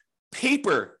like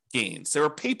paper gains. There were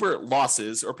paper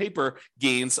losses or paper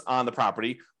gains on the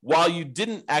property while you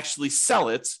didn't actually sell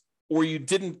it or you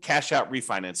didn't cash out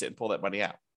refinance it and pull that money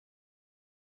out.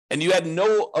 And you had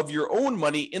no of your own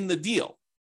money in the deal.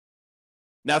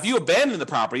 Now, if you abandon the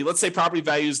property, let's say property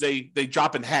values, they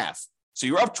drop in half. So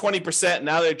you're up 20%,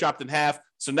 now they dropped in half.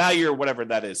 So now you're whatever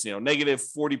that is, negative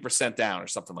 40% down or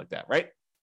something like that, right?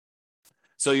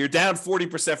 So you're down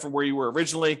 40% from where you were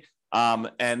originally.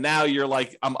 And now you're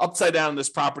like, I'm upside down in this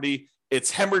property.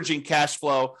 It's hemorrhaging cash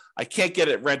flow. I can't get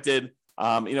it rented.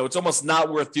 It's almost not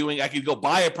worth doing. I could go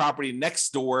buy a property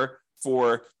next door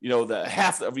for, the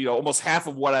half of, almost half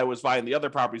of what I was buying the other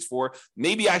properties for.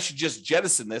 Maybe I should just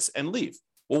jettison this and leave.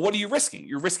 Well, what are you risking?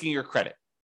 You're risking your credit.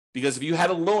 Because if you had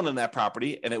a loan on that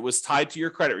property and it was tied to your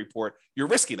credit report, you're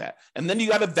risking that. And then you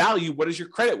got to value, what is your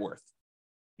credit worth?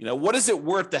 What is it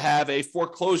worth to have a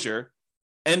foreclosure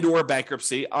and or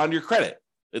bankruptcy on your credit?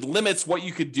 It limits what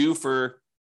you could do for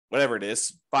whatever it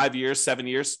is, 5 years, 7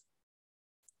 years,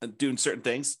 and doing certain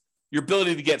things. Your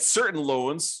ability to get certain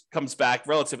loans comes back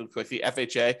relatively quickly.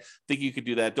 FHA, I think you could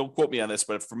do that. Don't quote me on this,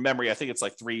 but from memory, I think it's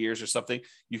like 3 years or something.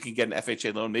 You can get an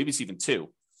FHA loan. Maybe it's even 2.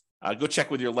 Go check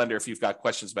with your lender if you've got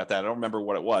questions about that. I don't remember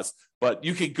what it was, but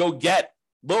you could go get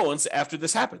loans after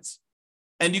this happens.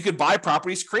 And you could buy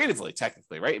properties creatively,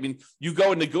 technically, right? I mean, you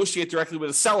go and negotiate directly with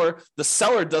a seller. The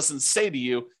seller doesn't say to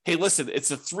you, hey, listen,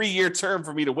 it's a 3-year term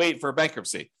for me to wait for a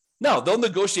bankruptcy. No, they'll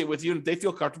negotiate with you and they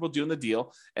feel comfortable doing the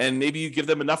deal. And maybe you give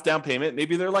them enough down payment.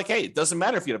 Maybe they're like, hey, it doesn't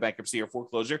matter if you had a bankruptcy or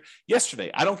foreclosure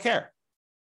yesterday. I don't care.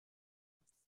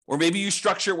 Or maybe you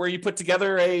structure where you put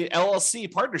together a LLC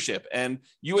partnership and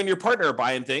you and your partner are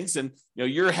buying things and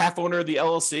you're a half owner of the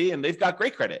LLC and they've got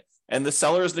great credit and the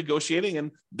seller is negotiating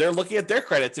and they're looking at their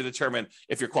credit to determine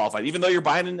if you're qualified, even though you're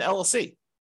buying an LLC. I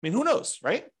mean, who knows,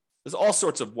 right? There's all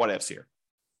sorts of what ifs here.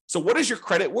 So what is your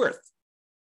credit worth?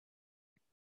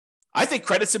 I think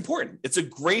credit's important. It's a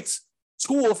great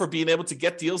tool for being able to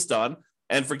get deals done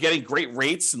and for getting great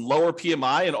rates and lower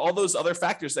PMI and all those other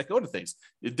factors that go into things.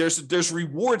 There's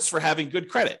rewards for having good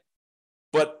credit,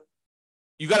 but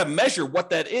you got to measure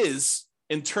what that is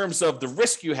in terms of the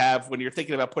risk you have when you're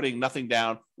thinking about putting nothing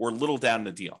down or little down in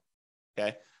the deal.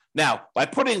 Okay. Now, by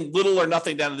putting little or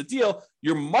nothing down in the deal,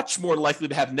 you're much more likely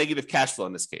to have negative cash flow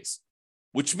in this case,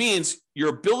 which means your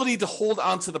ability to hold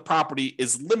onto the property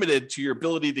is limited to your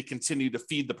ability to continue to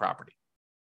feed the property.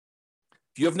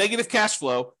 If you have negative cash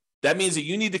flow, that means that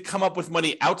you need to come up with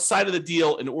money outside of the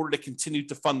deal in order to continue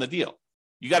to fund the deal.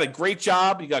 You got a great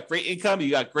job, you got great income, you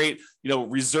got great,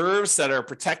 reserves that are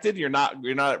protected. You're not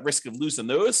at risk of losing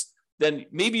those. Then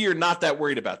maybe you're not that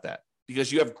worried about that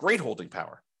because you have great holding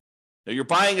power. Now you're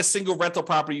buying a single rental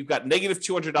property, you've got negative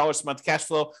 $200 a month cash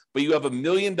flow, but you have $1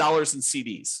 million in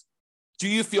CDs. Do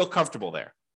you feel comfortable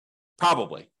there?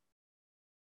 Probably.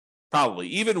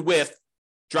 Even with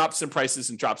drops in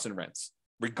prices and drops in rents,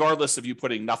 regardless of you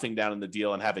putting nothing down in the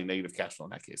deal and having negative cash flow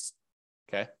in that case.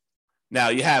 Okay. Now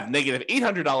you have negative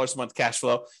 $800 a month cash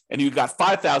flow and you've got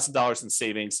 $5,000 in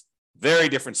savings. Very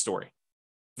different story.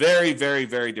 Very, very,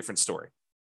 very different story.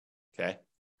 Okay.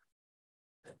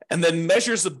 And then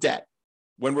measures of debt.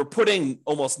 When we're putting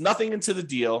almost nothing into the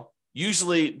deal,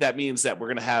 usually that means that we're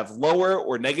going to have lower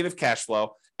or negative cash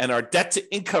flow, and our debt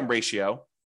to income ratio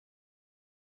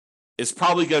is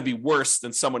probably going to be worse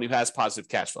than someone who has positive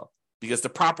cash flow because the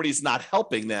property is not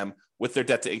helping them with their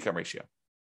debt to income ratio.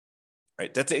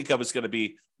 Right? Debt to income is going to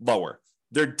be lower.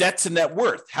 Their debt to net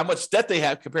worth, how much debt they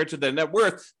have compared to their net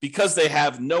worth, because they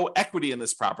have no equity in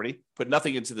this property, put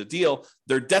nothing into the deal,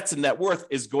 their debt to net worth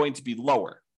is going to be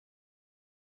lower.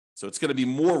 So it's going to be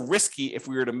more risky if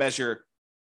we were to measure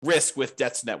risk with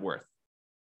debt to net worth.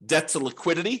 Debt to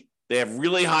liquidity, they have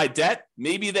really high debt.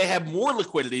 Maybe they have more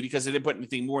liquidity because they didn't put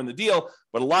anything more in the deal,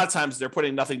 but a lot of times they're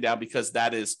putting nothing down because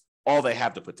that is all they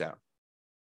have to put down.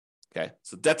 Okay,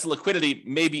 so debt to liquidity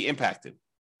may be impacted.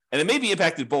 And it may be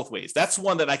impacted both ways. That's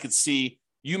one that I could see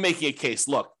you making a case.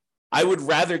 Look, I would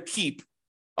rather keep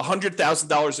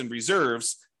 $100,000 in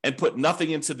reserves and put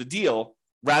nothing into the deal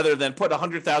rather than put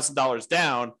 $100,000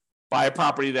 down, buy a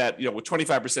property that, with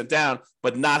 25% down,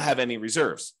 but not have any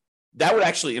reserves. That would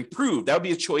actually improve. That would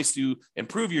be a choice to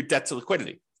improve your debt to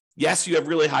liquidity. Yes, you have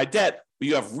really high debt, but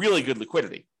you have really good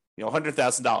liquidity,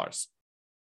 $100,000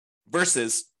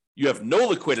 versus you have no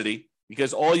liquidity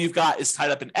because all you've got is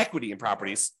tied up in equity in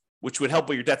properties, which would help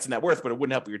with your debt to net worth, but it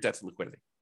wouldn't help with your debt to liquidity.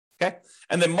 Okay.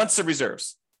 And then months of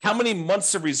reserves. How many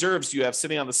months of reserves do you have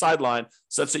sitting on the sideline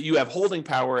such that you have holding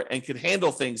power and can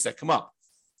handle things that come up?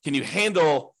 Can you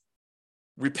handle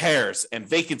repairs and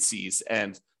vacancies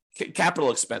and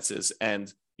capital expenses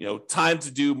and, time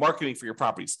to do marketing for your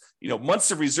properties?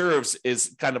 Months of reserves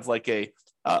is kind of like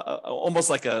almost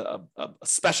like a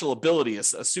special ability, a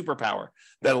superpower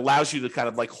that allows you to kind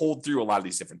of like hold through a lot of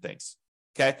these different things.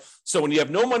 Okay. So when you have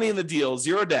no money in the deal,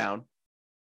 zero down,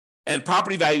 and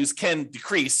property values can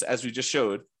decrease, as we just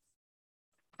showed,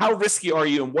 how risky are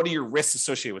you and what are your risks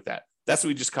associated with that? That's what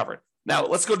we just covered. Now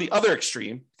let's go to the other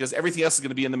extreme because everything else is going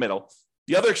to be in the middle.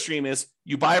 The other extreme is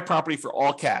you buy a property for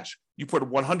all cash. You put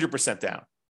 100% down.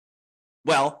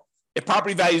 Well, if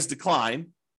property values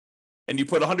decline and you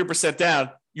put 100%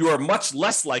 down, you are much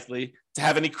less likely to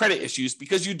have any credit issues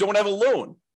because you don't have a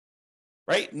loan,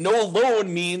 right? No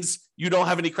loan means you don't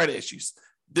have any credit issues.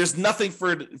 There's nothing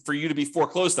for you to be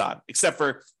foreclosed on except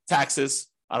for taxes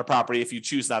on a property if you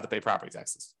choose not to pay property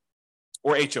taxes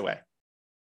or HOA,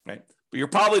 right? But you're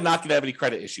probably not going to have any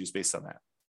credit issues based on that,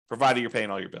 provided you're paying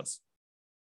all your bills.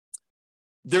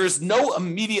 There is no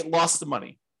immediate loss of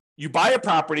money. You buy a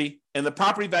property and the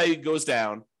property value goes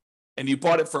down and you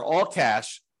bought it for all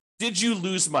cash. Did you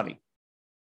lose money?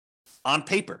 On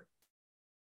paper.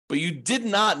 But you did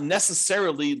not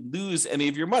necessarily lose any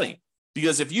of your money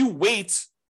because if you wait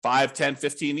 5, 10,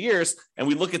 15 years and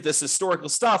we look at this historical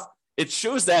stuff, it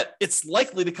shows that it's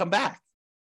likely to come back.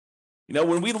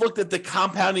 When we looked at the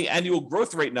compounding annual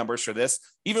growth rate numbers for this,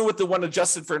 even with the one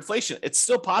adjusted for inflation, it's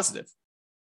still positive.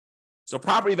 So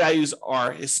property values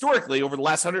are historically, over the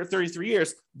last 133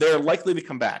 years, they're likely to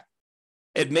come back.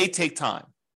 It may take time.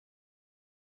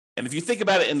 And if you think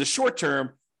about it in the short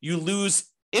term, you lose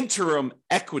interim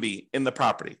equity in the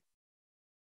property.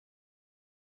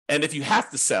 And if you have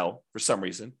to sell for some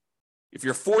reason, if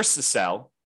you're forced to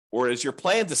sell, or is your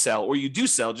plan to sell, or you do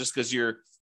sell just because you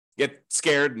get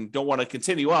scared and don't want to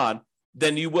continue on,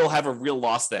 then you will have a real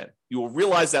loss then. You will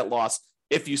realize that loss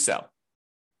if you sell.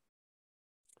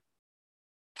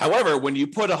 However, when you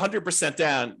put 100%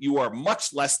 down, you are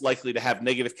much less likely to have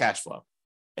negative cash flow,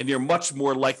 and you're much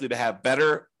more likely to have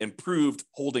better, improved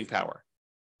holding power.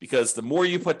 Because the more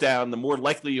you put down, the more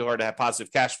likely you are to have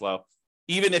positive cash flow,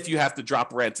 even if you have to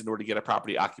drop rent in order to get a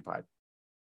property occupied.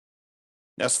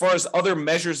 Now, as far as other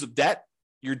measures of debt,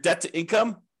 your debt to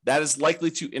income, that is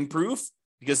likely to improve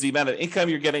because the amount of income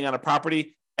you're getting on a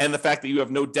property and the fact that you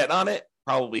have no debt on it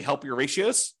probably help your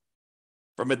ratios.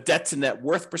 From a debt to net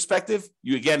worth perspective,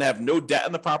 you again have no debt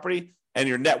on the property and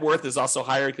your net worth is also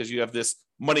higher because you have this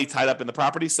money tied up in the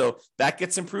property. So that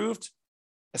gets improved.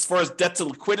 As far as debt to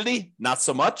liquidity, not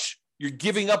so much. You're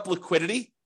giving up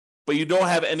liquidity, but you don't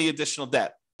have any additional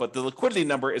debt. But the liquidity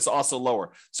number is also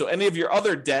lower. So any of your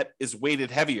other debt is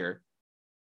weighted heavier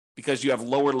because you have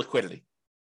lower liquidity.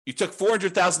 You took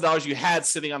 $400,000 you had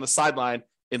sitting on the sideline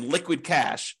in liquid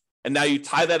cash, and now you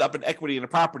tie that up in equity in a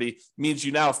property, means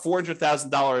you now have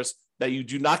 $400,000 that you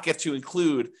do not get to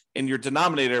include in your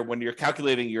denominator when you're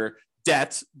calculating your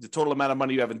debt, the total amount of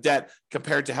money you have in debt,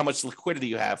 compared to how much liquidity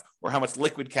you have or how much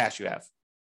liquid cash you have.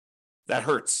 That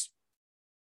hurts.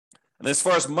 And as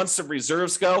far as months of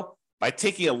reserves go, by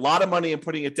taking a lot of money and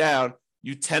putting it down,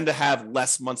 you tend to have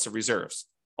less months of reserves.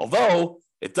 Although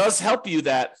it does help you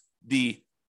that the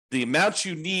amount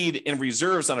you need in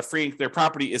reserves on a free and clear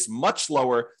property is much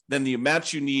lower than the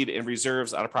amount you need in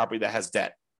reserves on a property that has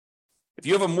debt. If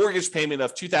you have a mortgage payment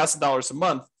of $2,000 a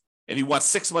month and you want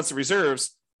 6 months of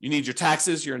reserves, you need your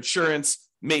taxes, your insurance,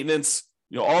 maintenance,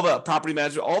 all the property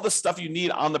management, all the stuff you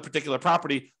need on the particular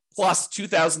property, plus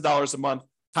 $2,000 a month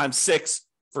times 6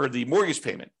 for the mortgage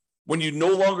payment. When you no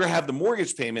longer have the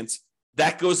mortgage payments,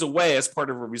 that goes away as part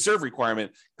of a reserve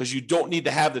requirement because you don't need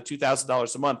to have the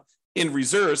 $2,000 a month in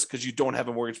reserves because you don't have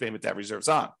a mortgage payment to have reserves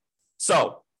on.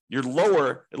 So it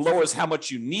lowers how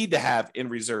much you need to have in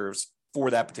reserves for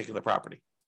that particular property.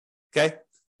 Okay.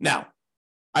 Now,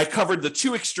 I covered the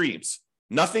two extremes,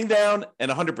 nothing down and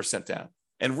 100% down,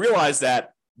 and realized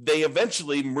that they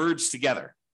eventually merge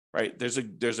together, right? There's a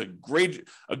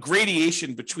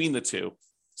gradation between the two.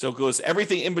 So it goes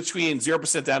everything in between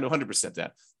 0% down to 100% down.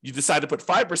 You decide to put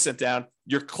 5% down,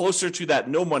 you're closer to that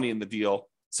no money in the deal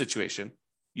situation.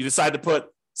 You decide to put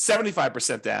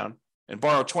 75% down and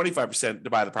borrow 25% to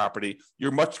buy the property,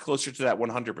 you're much closer to that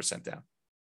 100% down.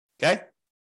 Okay?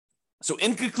 So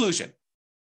in conclusion,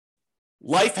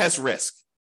 life has risk.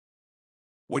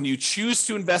 When you choose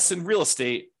to invest in real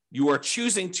estate, you are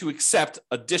choosing to accept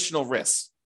additional risks.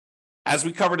 As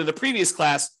we covered in the previous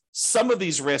class, some of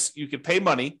these risks you could pay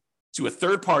money to a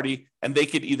third party and they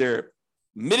could either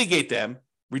mitigate them,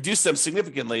 reduce them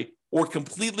significantly, or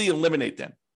completely eliminate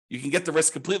them. You can get the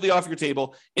risk completely off your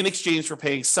table in exchange for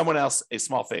paying someone else a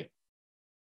small fee.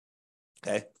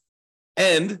 Okay.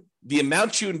 And the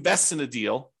amount you invest in a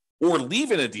deal or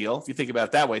leave in a deal, if you think about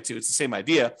it that way too, it's the same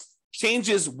idea,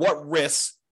 changes what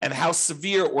risks and how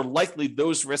severe or likely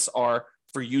those risks are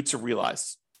for you to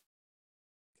realize.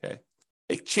 Okay.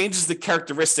 It changes the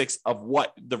characteristics of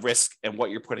what the risk and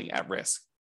what you're putting at risk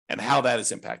and how that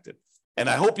is impacted. And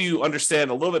I hope you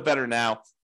understand a little bit better now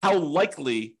how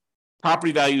likely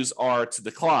property values are to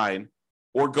decline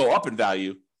or go up in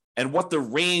value and what the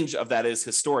range of that is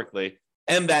historically,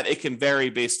 and that it can vary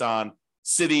based on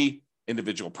city,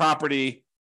 individual property,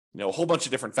 a whole bunch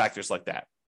of different factors like that.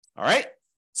 All right.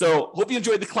 So hope you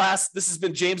enjoyed the class. This has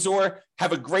been James Orr.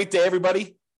 Have a great day,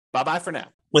 everybody. Bye-bye for now.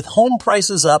 With home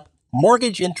prices up,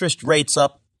 mortgage interest rates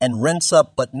up, and rents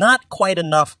up, but not quite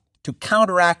enough to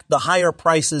counteract the higher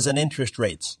prices and interest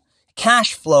rates,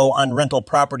 cash flow on rental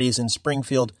properties in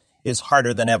Springfield is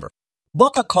harder than ever.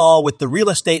 Book a call with the Real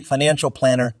Estate Financial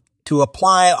Planner to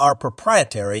apply our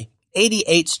proprietary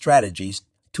 88 strategies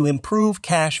to improve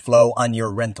cash flow on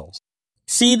your rentals.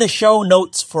 See the show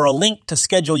notes for a link to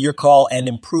schedule your call and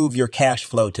improve your cash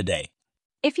flow today.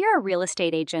 If you're a real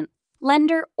estate agent,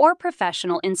 lender, or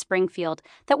professional in Springfield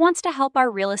that wants to help our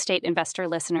real estate investor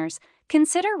listeners,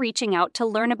 consider reaching out to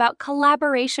learn about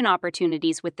collaboration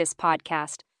opportunities with this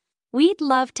podcast. We'd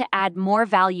love to add more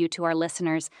value to our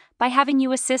listeners by having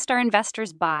you assist our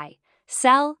investors buy,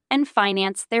 sell, and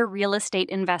finance their real estate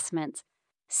investments.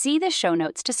 See the show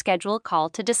notes to schedule a call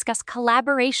to discuss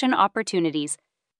collaboration opportunities